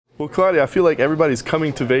Well, Claudia, I feel like everybody's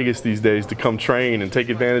coming to Vegas these days to come train and take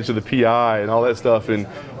advantage of the PI and all that stuff, and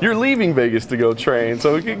you're leaving Vegas to go train.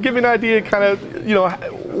 So give me an idea kind of,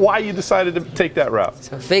 why you decided to take that route.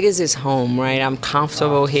 So Vegas is home, right? I'm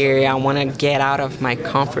comfortable here. I want to get out of my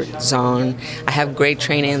comfort zone. I have great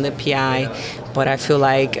training in the PI, but I feel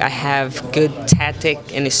like I have good tactic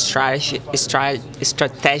and strategic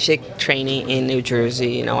training in New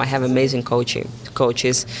Jersey. I have amazing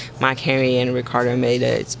coaches, Mark Henry and Ricardo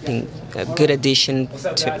Almeida. It's been a good addition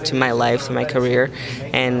to my life, to my career,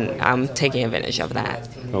 and I'm taking advantage of that.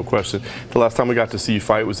 No question. The last time we got to see you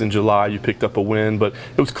fight was in July. You picked up a win, but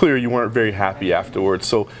it was clear you weren't very happy afterwards.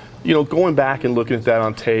 So, going back and looking at that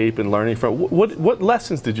on tape and learning from it, what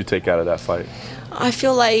lessons did you take out of that fight? I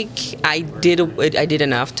feel like I did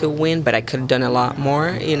enough to win, but I could have done a lot more,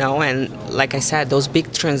 and like I said, those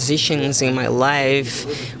big transitions in my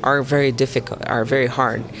life are very difficult, are very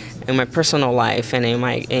hard in my personal life, and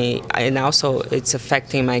and also it's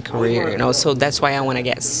affecting my career, so that's why I want to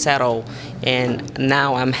get settled. And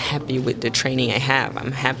now I'm happy with the training I have.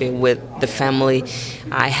 I'm happy with the family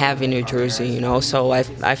I have in New Jersey, so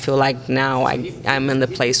I feel like now I'm in the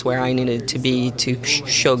place where I needed to be to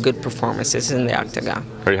show good performances in the octagon.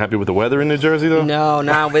 Are you happy with the weather in New Jersey, though? No,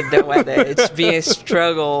 not with the weather. It's been a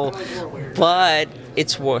struggle, but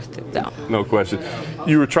it's worth it, though. No question.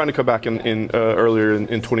 You were trying to come back earlier in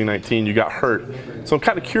 2019. You got hurt. So I'm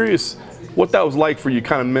kind of curious what that was like for you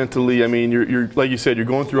kind of mentally. I mean, you're like you said, you're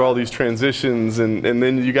going through all these transitions, and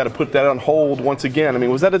then you got to put that on hold once again. I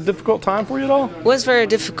mean, was that a difficult time for you at all? It was very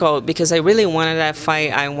difficult because I really wanted that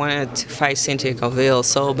fight. I wanted to fight Cynthia Calvillo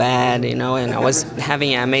so bad, and I was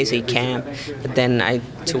having an amazing camp, but then I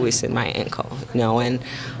twisted my ankle, and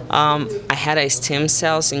I had a stem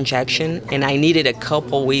cells injection, and I needed a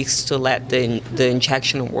couple weeks to let the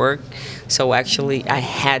injection work. So actually, I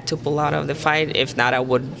had to pull out of the fight. If not, I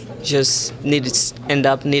would just end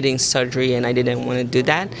up needing surgery, and I didn't want to do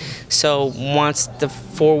that. So once the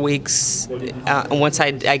 4 weeks, once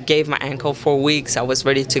I gave my ankle 4 weeks, I was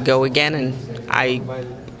ready to go again, and I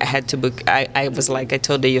had to book. I was like, I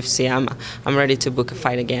told the UFC, I'm ready to book a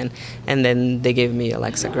fight again, and then they gave me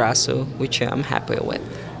Alexa Grasso, which I'm happy with.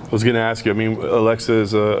 I was going to ask you. I mean, Alexa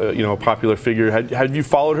is a popular figure. Have you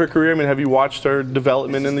followed her career? I mean, have you watched her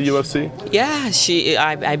development in the UFC? Yeah,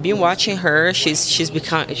 I've been watching her. She's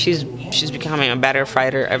becoming a better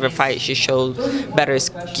fighter. Every fight she shows better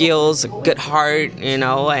skills, good heart, and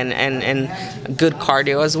good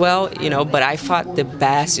cardio as well. But I fought the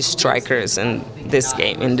best strikers in this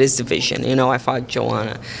game, in this division. I fought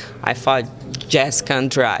Joanna. I fought Jessica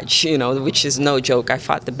Andrade, which is no joke. I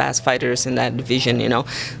fought the best fighters in that division,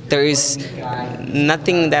 There is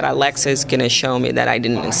nothing that Alexa is going to show me that I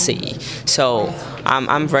didn't see. So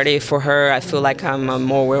I'm ready for her. I feel like I'm a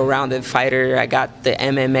more well-rounded fighter. I got the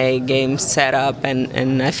MMA game set up,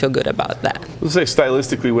 and I feel good about that. Let's say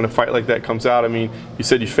stylistically, when a fight like that comes out, I mean, you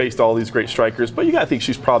said you faced all these great strikers, but you got to think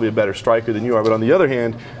she's probably a better striker than you are. But on the other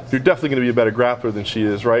hand, you're definitely going to be a better grappler than she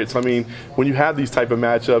is, right? So, I mean, when you have these type of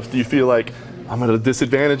matchups, do you feel like I'm at a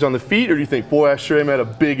disadvantage on the feet, or do you think, boy, I sure am at a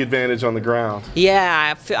big advantage on the ground?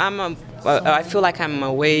 Yeah, I feel like I'm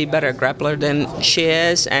a way better grappler than she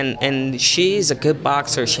is, and she's a good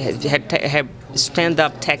boxer. She has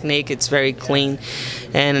stand-up technique. It's very clean,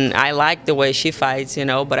 and I like the way she fights,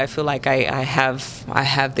 but I feel like I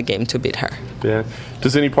have the game to beat her. Yeah.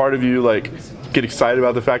 Does any part of you get excited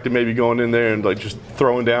about the fact that maybe going in there and just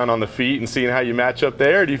throwing down on the feet and seeing how you match up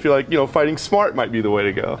there? Or do you feel like fighting smart might be the way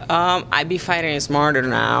to go? I be fighting smarter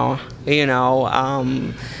now.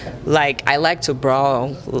 Like I like to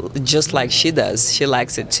brawl just like she does. She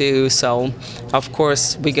likes it too. So of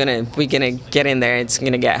course we're gonna get in there. It's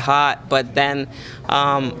gonna get hot. But then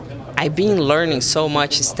I've been learning so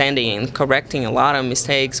much standing and correcting a lot of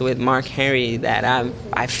mistakes with Mark Henry that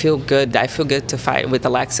I feel good. I feel good to fight with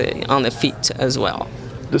Alexa on the feet as well.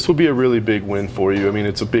 This will be a really big win for you. I mean,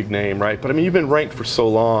 it's a big name, right? But I mean, you've been ranked for so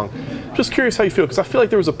long. Just curious how you feel, because I feel like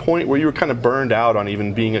there was a point where you were kind of burned out on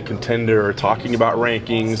even being a contender or talking about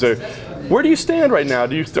rankings. Or where do you stand right now?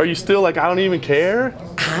 Are you still like, I don't even care?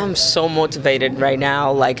 I'm so motivated right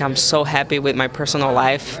now. Like, I'm so happy with my personal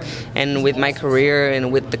life and with my career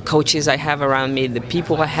and with the coaches I have around me, the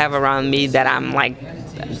people I have around me, that I'm like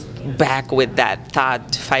back with that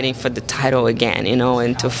thought, fighting for the title again,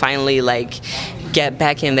 and to finally get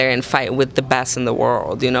back in there and fight with the best in the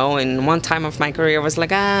world, And one time of my career I was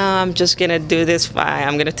like, I'm just gonna do this fight,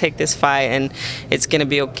 I'm gonna take this fight, and it's gonna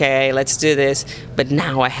be okay, let's do this. But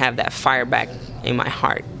now I have that fire back in my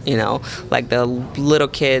heart, like the little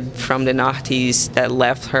kid from the Northeast that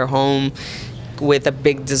left her home with a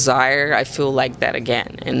big desire. I feel like that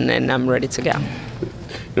again, and I'm ready to go.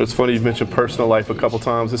 know, it's funny you've mentioned personal life a couple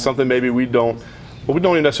times. It's something maybe we don't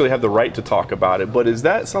even necessarily have the right to talk about it, but is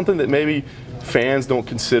that something that maybe fans don't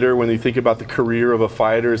consider when they think about the career of a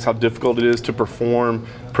fighter, is how difficult it is to perform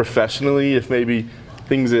professionally if maybe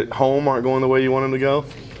things at home aren't going the way you want them to go?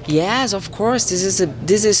 Yes, of course. This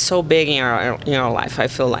is so big in our life. I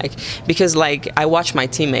feel like, because like I watch my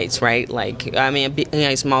teammates, right? Like I mean,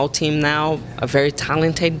 in a small team now, a very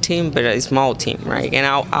talented team, but a small team, right? And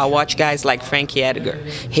I'll watch guys like Frankie Edgar.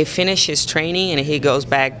 He finishes training and he goes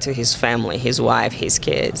back to his family, his wife, his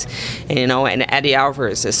kids, and you know. And Eddie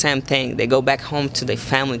Alvarez, the same thing. They go back home to their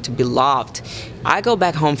family to be loved. I go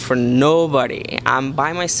back home for nobody. I'm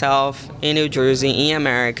by myself in New Jersey, in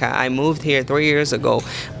America. I moved here 3 years ago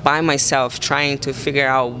by myself, trying to figure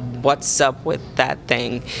out what's up with that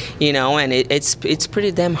thing, you know. And it's pretty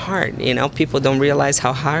damn hard, you know. People don't realize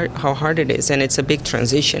how hard it is, and it's a big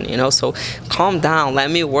transition, you know. So calm down, let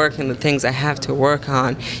me work on the things I have to work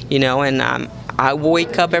on, you know. And I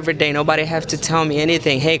wake up every day, nobody have to tell me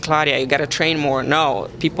anything. Hey, Claudia, you got to train more. No,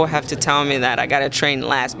 people have to tell me that I got to train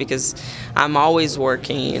less, because I'm always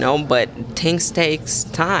working, you know. But things takes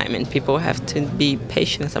time, and people have to be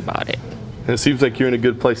patient about it. And it seems like you're in a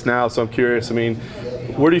good place now, so I'm curious. I mean,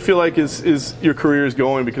 where do you feel like is your career is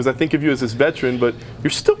going? Because I think of you as this veteran, but you're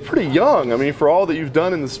still pretty young. I mean, for all that you've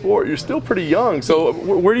done in the sport, you're still pretty young. So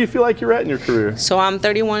where do you feel like you're at in your career? So I'm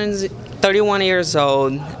 31 years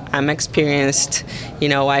old. I'm experienced. You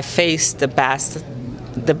know, I faced the best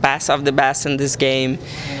of the best in this game.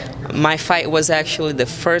 My fight was actually the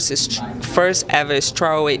first ever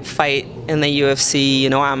strawweight fight in the UFC. You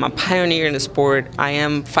know, I'm a pioneer in the sport. I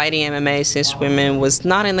am fighting MMA since women was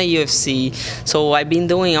not in the UFC. So I've been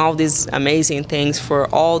doing all these amazing things for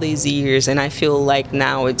all these years, and I feel like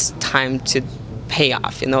now it's time to pay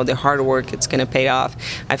off. You know, the hard work, it's gonna pay off.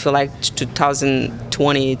 I feel like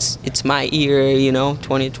 2020, it's my year. You know,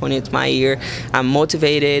 2020, it's my year. I'm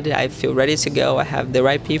motivated. I feel ready to go. I have the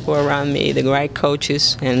right people around me, the right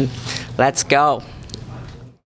coaches, and let's go.